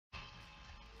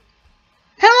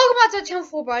back to our channel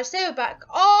for Bright. Today we're back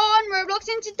on Roblox,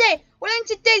 and today, well, in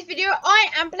today's video, I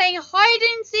am playing Hide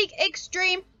and Seek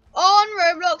Extreme on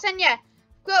Roblox. And yeah,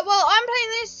 well, I'm playing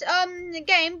this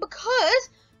game because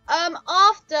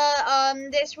after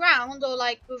this round, or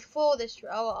like before this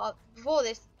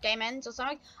game ends or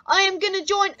something, I am gonna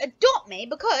join Adopt Me,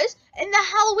 because in the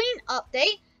Halloween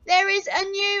update there is a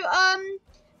new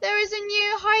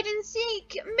hide and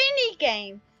seek mini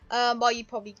game. Well, you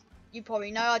probably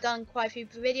know I've done quite a few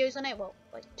videos on it. Well,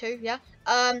 like 2, yeah.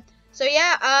 So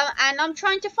yeah, and I'm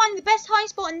trying to find the best hiding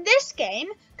spot in this game,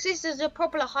 because this is a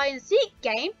proper hide and seek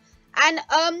game. And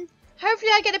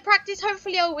hopefully I get to practice.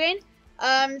 Hopefully I'll win.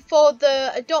 For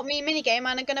the Adopt Me minigame,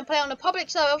 and I'm gonna play on a public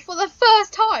server for the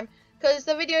first time, because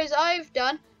the videos I've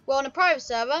done were on a private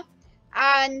server.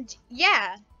 And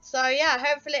yeah, so yeah,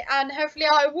 hopefully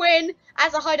I win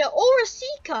as a hider or a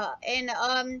seeker in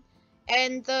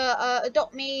the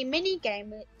Adopt Me mini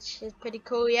game, which is pretty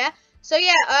cool. Yeah, so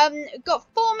yeah, got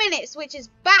 4 minutes, which is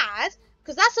bad,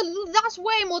 because that's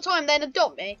way more time than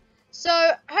Adopt Me.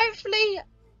 So hopefully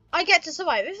I get to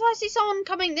survive. If I see someone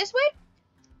coming this way,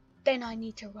 then I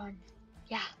need to run.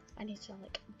 Yeah, I need to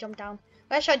like jump down.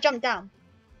 Where should I jump down?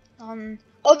 Oh,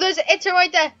 there's an Itter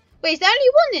right there. Wait, is there only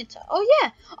one Itter? Oh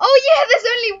yeah, there's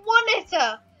only one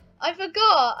Itter. I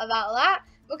forgot about that.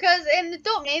 Because in the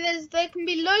Adopt Me, there can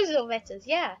be loads of Itters,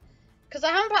 yeah. Because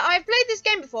I've played this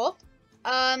game before,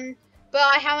 but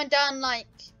I haven't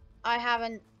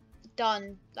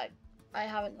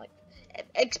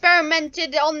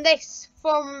experimented on this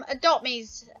from Adopt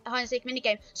Me's hide and seek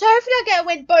minigame. So hopefully I get to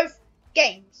win both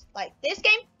games, like this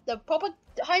game, the proper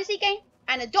hide and seek game,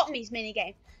 and Adopt Me's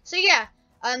minigame. So yeah,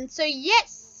 so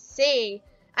let's see.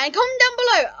 And comment down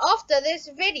below after this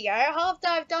video, after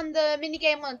I've done the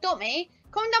minigame on Adopt Me.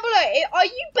 Comment down below, are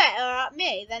you better at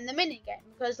me than the minigame?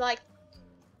 Because, like,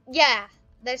 yeah,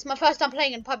 that's my first time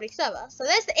playing in public server. So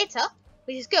there's the Itter,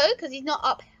 which is good, because he's not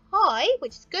up high,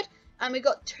 which is good. And we've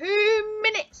got 2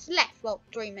 minutes left. Well,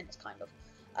 3 minutes, kind of.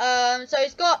 So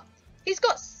he's got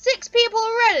 6 people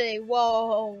already.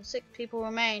 Whoa, 6 people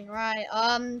remain, right.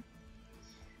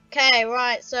 Okay,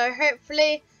 right, so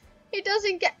hopefully he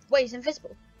doesn't get... Wait, he's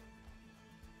invisible.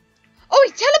 Oh,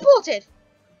 he teleported!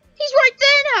 He's right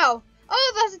there now!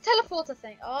 Oh, that's a teleporter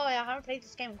thing. Oh, yeah, I haven't played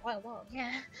this game in quite a while.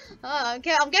 Yeah. Oh,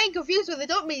 okay, I'm getting confused with the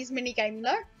Adopt Me's minigame, you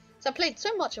know? So I played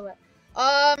so much of it.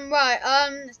 Right,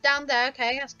 it's down there.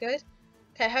 Okay, that's good.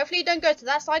 Okay, hopefully you don't go to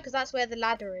that side, because that's where the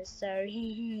ladder is. So,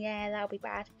 yeah, that'll be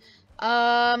bad.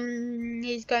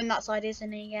 He's going that side,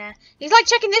 isn't he? Yeah. He's, like,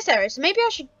 checking this area, so maybe I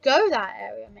should go that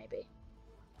area, maybe.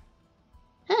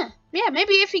 Huh. Yeah,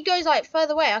 maybe if he goes, like,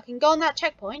 further away, I can go on that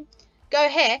checkpoint, go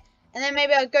here, and then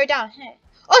maybe I'll go down here.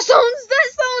 Oh, someone's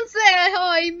there. Oh,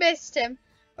 I missed him.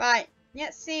 Right,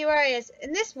 let's see where he is.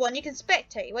 In this one, you can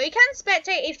spectate. Well, you can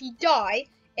spectate if you die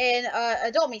in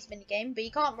Adopt Me's minigame, but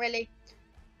you can't really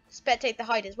spectate the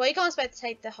hiders. Well, you can't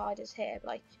spectate the hiders here. But,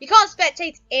 like, you can't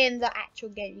spectate in the actual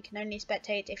game. You can only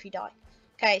spectate if you die.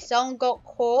 Okay, someone got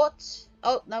caught.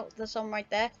 Oh, no, there's someone right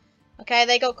there. Okay,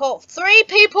 they got caught. 3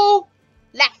 people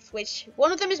left, which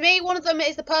one of them is me. One of them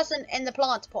is the person in the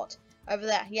plant pot over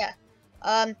there. Yeah.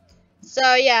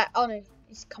 So yeah, oh no,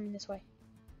 he's coming this way.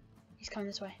 He's coming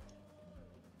this way.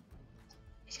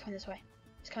 He's coming this way.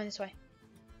 He's coming this way.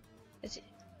 Is it?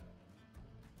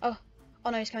 Oh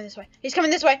no, he's coming this way. He's coming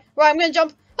this way. Right, I'm gonna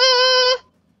jump. Ah!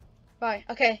 Right,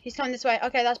 okay, he's coming this way.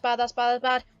 Okay, that's bad, that's bad, that's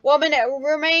bad. 1 minute will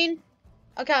remain.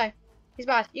 Okay, he's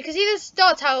bad. You can see the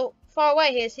starts how far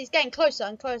away he is. He's getting closer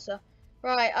and closer.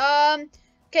 Right,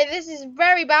 okay, this is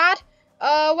very bad.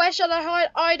 Where shall I hide?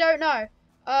 I don't know.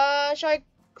 Shall I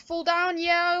fall down?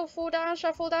 Yeah, I'll fall down. Should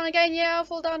I fall down again? Yeah, I'll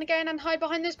fall down again and hide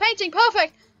behind this painting.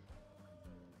 Perfect.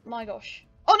 My gosh.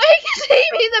 Oh no, he can see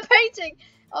me in the painting.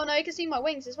 Oh no, he can see my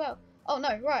wings as well. Oh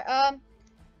no, right.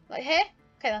 Like here?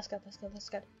 Okay, that's good. That's good. That's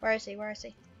good. Where is he? Where is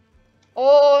he?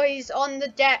 Oh, he's on the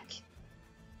deck.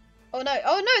 Oh no.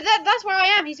 Oh no, that's where I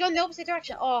am. He's going the opposite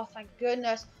direction. Oh, thank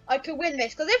goodness. I could win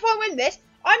this. Because if I win this,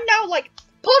 I'm now like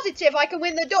positive I can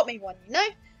win the Adopt Me one, you know?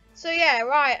 So yeah,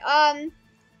 right.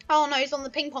 Oh no, he's on the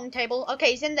ping pong table.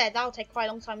 Okay, he's in there. That'll take quite a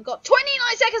long time. We've got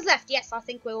 29 seconds left. Yes, I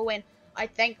think we'll win. I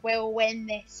think we'll win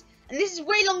this. And this is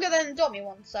way longer than the Adopt Me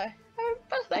one, so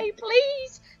birthday,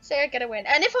 please say I get a win.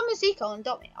 And if I'm a seeker on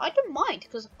Adopt Me, I don't mind,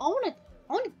 because I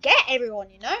wanna get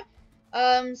everyone, you know?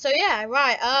 So yeah,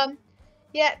 right.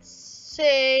 Let's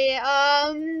see.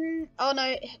 Oh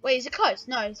no, wait, is it close?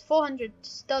 No, it's 400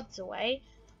 studs away.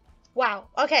 Wow,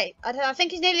 okay, I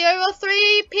think he's nearly over.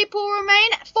 3 people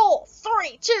remain. 4,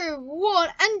 3, 2, 1,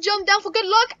 and jump down for good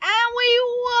luck, and we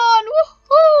won!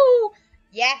 Woohoo!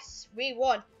 Yes, we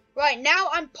won. Right, now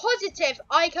I'm positive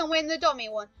I can win the Adopt Me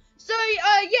one. So,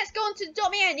 yes, go on to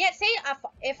Dot Me and let's see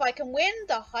if I can win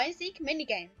the hide and seek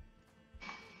minigame.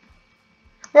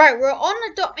 Right, we're on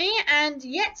the Dot Me and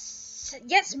yes,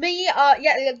 me,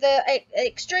 yeah, the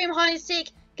extreme hide and seek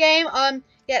game.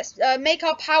 Yes, make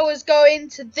our powers go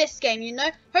into this game. You know,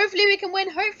 hopefully we can win.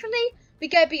 Hopefully we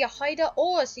get to be a hider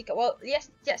or a seeker. Well, yes.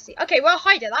 Okay, well, a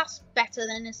hider. That's better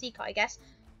than a seeker, I guess.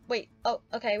 Wait. Oh,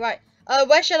 okay, right.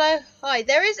 Where should I hide?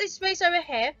 There is a space over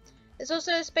here. There's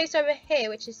also a space over here,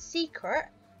 which is secret.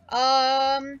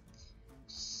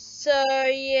 So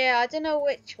yeah, I don't know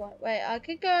which one. Wait, I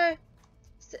could go.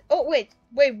 Oh wait,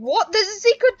 what? There's a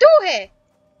secret door here.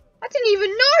 I didn't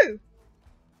even know.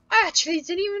 I actually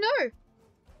didn't even know.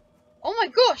 Oh my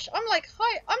gosh, I'm like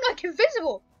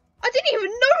invisible. I didn't even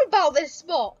know about this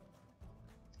spot.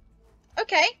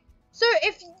 Okay, so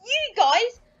if you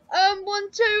guys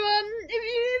want to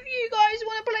if you guys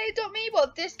want to play Adopt Me,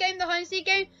 well, this game, the hide and seek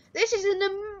game, this is an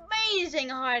amazing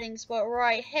hiding spot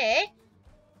right here.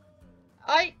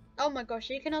 Oh my gosh,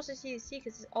 you can also see the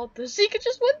seekers. Oh, the seeker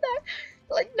just went there.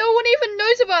 Like, no one even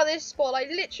knows about this spot. Like,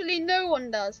 literally no one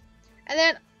does. And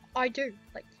then I do.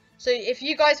 Like, so if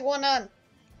you guys wanna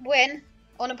win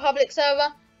on a public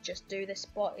server, just do this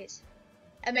spot. It's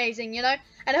amazing, you know.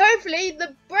 And hopefully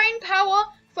the brain power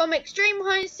from Extreme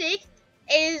Hide and Seek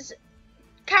is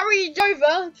carried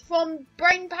over from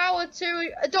brain power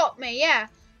to Adopt Me. Yeah.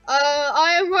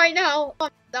 I am right now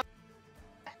on the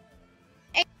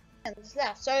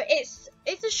left, so it's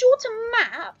a shorter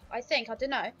map, I think. I don't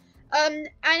know. And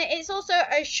it's also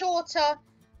a shorter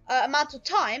amount of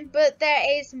time, but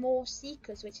there is more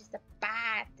seekers, which is the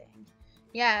bad thing.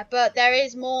 Yeah, but there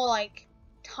is more like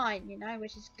time, you know,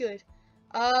 which is good.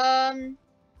 Right,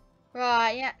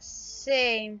 yeah,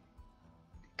 see.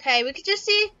 Okay, we could just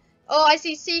see. Oh, I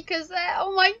see seekers there.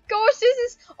 Oh my gosh, this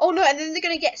is. Oh no, and then they're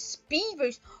gonna get speed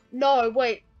boost. No,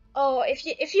 wait. Oh, if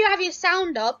you have your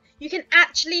sound up, you can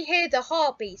actually hear the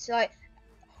heartbeats. Like,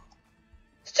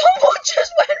 someone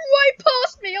just went right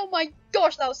past me. Oh my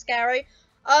gosh, that was scary.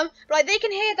 Like they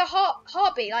can hear the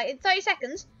heartbeat. Like in 30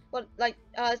 seconds, well, like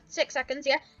 6 seconds,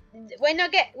 yeah.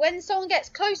 When someone gets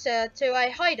closer to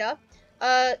a hider,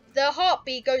 the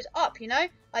heartbeat goes up. You know,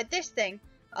 like this thing.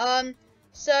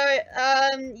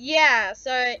 Yeah.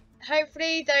 So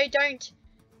hopefully they don't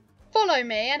follow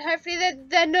me, and hopefully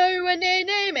they're nowhere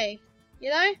near me. You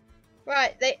know,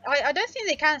 right? I don't think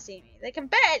they can see me. They can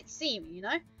barely see me. You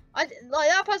know. Like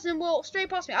that person walked straight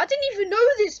past me. I didn't even know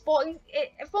this spot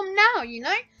from now, you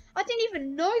know? I didn't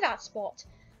even know that spot.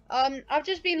 I've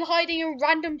just been hiding in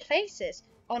random places.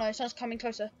 Oh no, someone's coming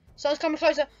closer. Someone's coming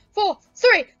closer. 4,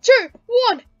 3, 2,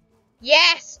 1.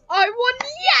 Yes! I won!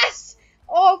 Yes!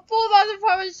 Oh,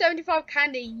 4,575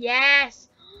 candy. Yes!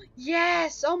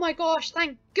 Yes! Oh my gosh,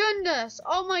 thank goodness.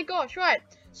 Oh my gosh, right.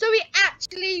 So we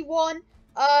actually won.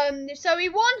 So we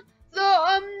won the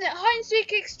hide and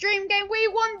seek extreme game. We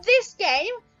won this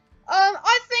game.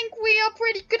 I think we are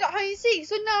pretty good at hide and seek.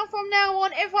 So now, from now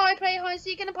on, if I play hide and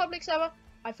seek in a public server,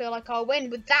 I feel like I'll win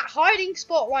with that hiding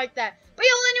spot right there. But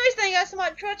yeah, anyways, thank you guys so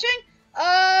much for watching.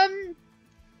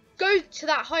 Go to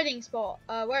that hiding spot.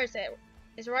 Where is it?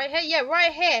 Is it right here? Yeah,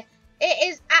 right here. It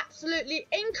is absolutely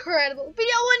incredible. But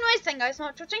yeah, anyways, thank you guys so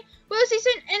much for watching. We'll see you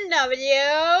soon in another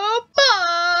video.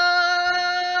 Bye.